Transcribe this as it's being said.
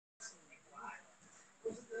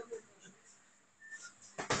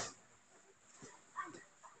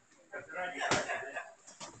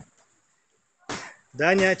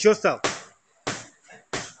Даня, чё стал?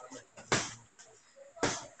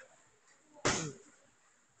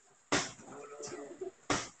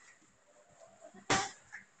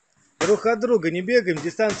 Друг от друга не бегаем,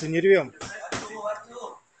 дистанцию не рвем.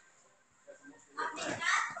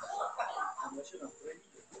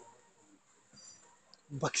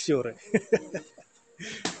 Боксеры.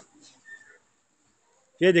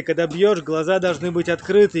 Федя, когда бьешь, глаза должны быть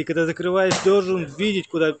открыты, и когда закрываешь, должен видеть,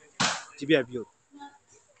 куда тебя бьют.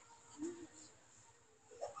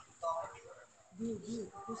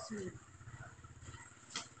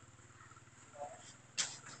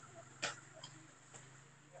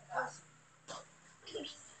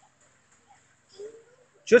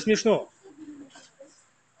 Что смешно?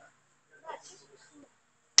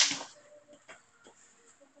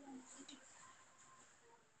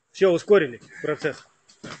 Все, ускорили процесс.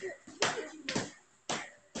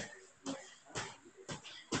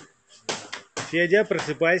 Федя,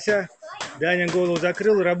 просыпайся. Даня голову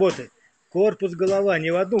закрыл и работай. Корпус, голова, не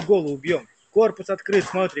в одну голову бьем. Корпус открыт,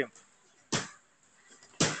 смотрим.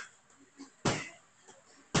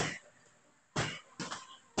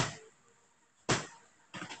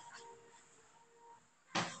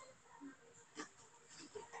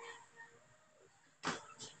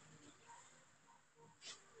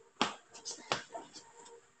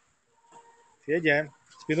 Федя,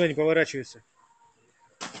 спиной не поворачивайся.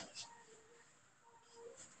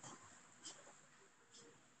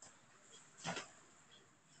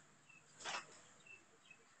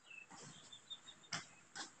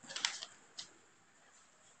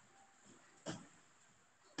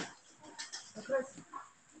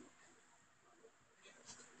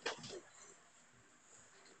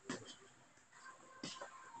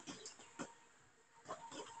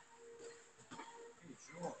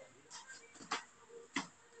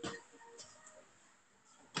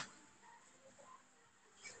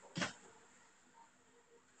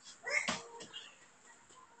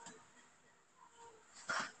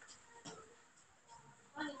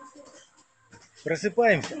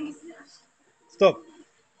 Просыпаемся. Стоп.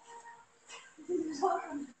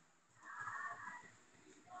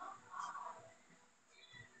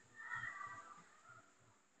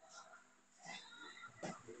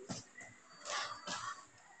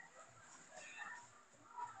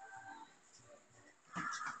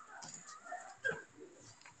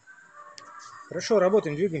 Хорошо,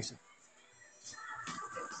 работаем, двигаемся.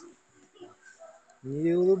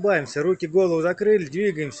 Не улыбаемся, руки, голову закрыли,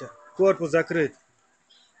 двигаемся. Корпус закрыт.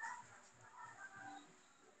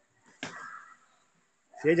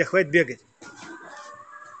 Федя, хватит бегать.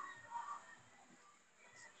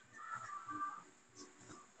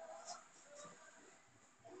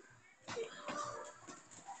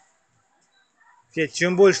 Федь,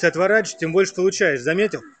 чем больше ты отворачиваешь, тем больше получаешь.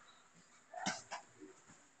 Заметил?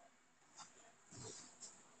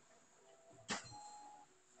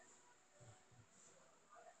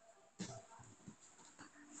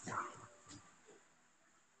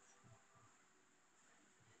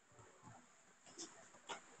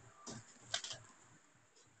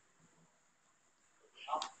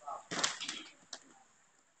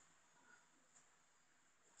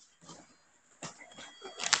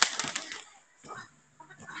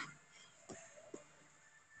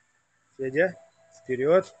 Федя,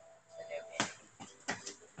 вперед.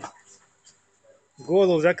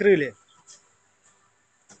 Голову закрыли.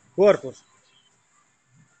 Корпус.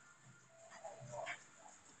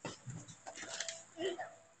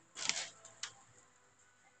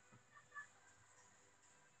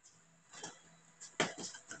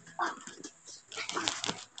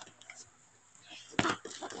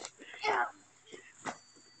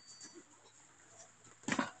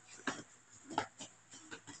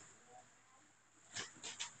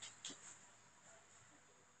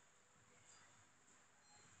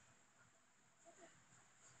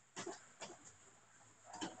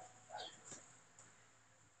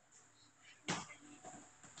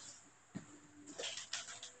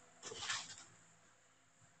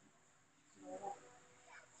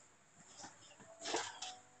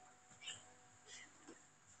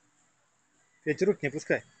 Федь, руки не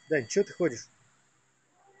опускай. Дань, что ты ходишь?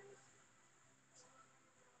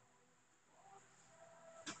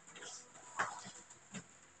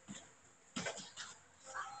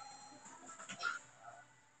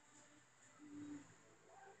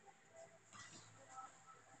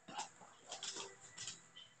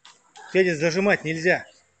 Федя, зажимать нельзя.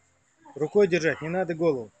 Рукой держать, не надо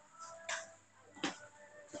голову.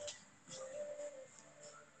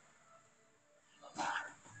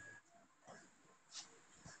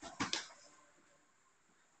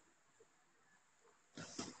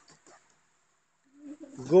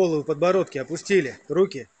 Голову, подбородки опустили.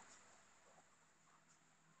 Руки.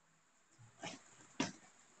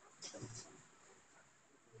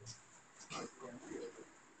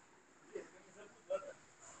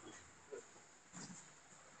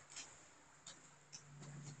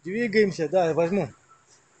 Двигаемся. Да, возьму.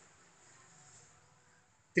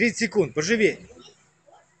 30 секунд. Поживей.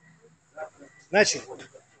 Начали.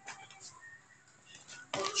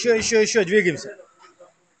 Еще. Двигаемся.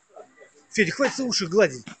 Федя, хватит уши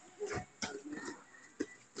гладить.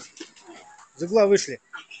 Из угла вышли.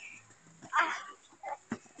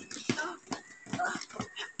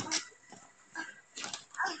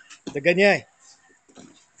 Догоняй.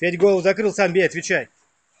 Федь голову закрыл, сам бей, отвечай.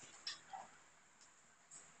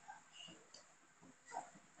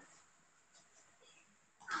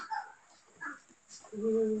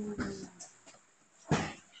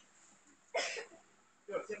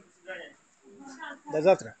 До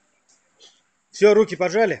завтра. Все, руки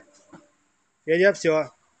пожали. Федя,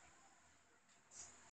 все.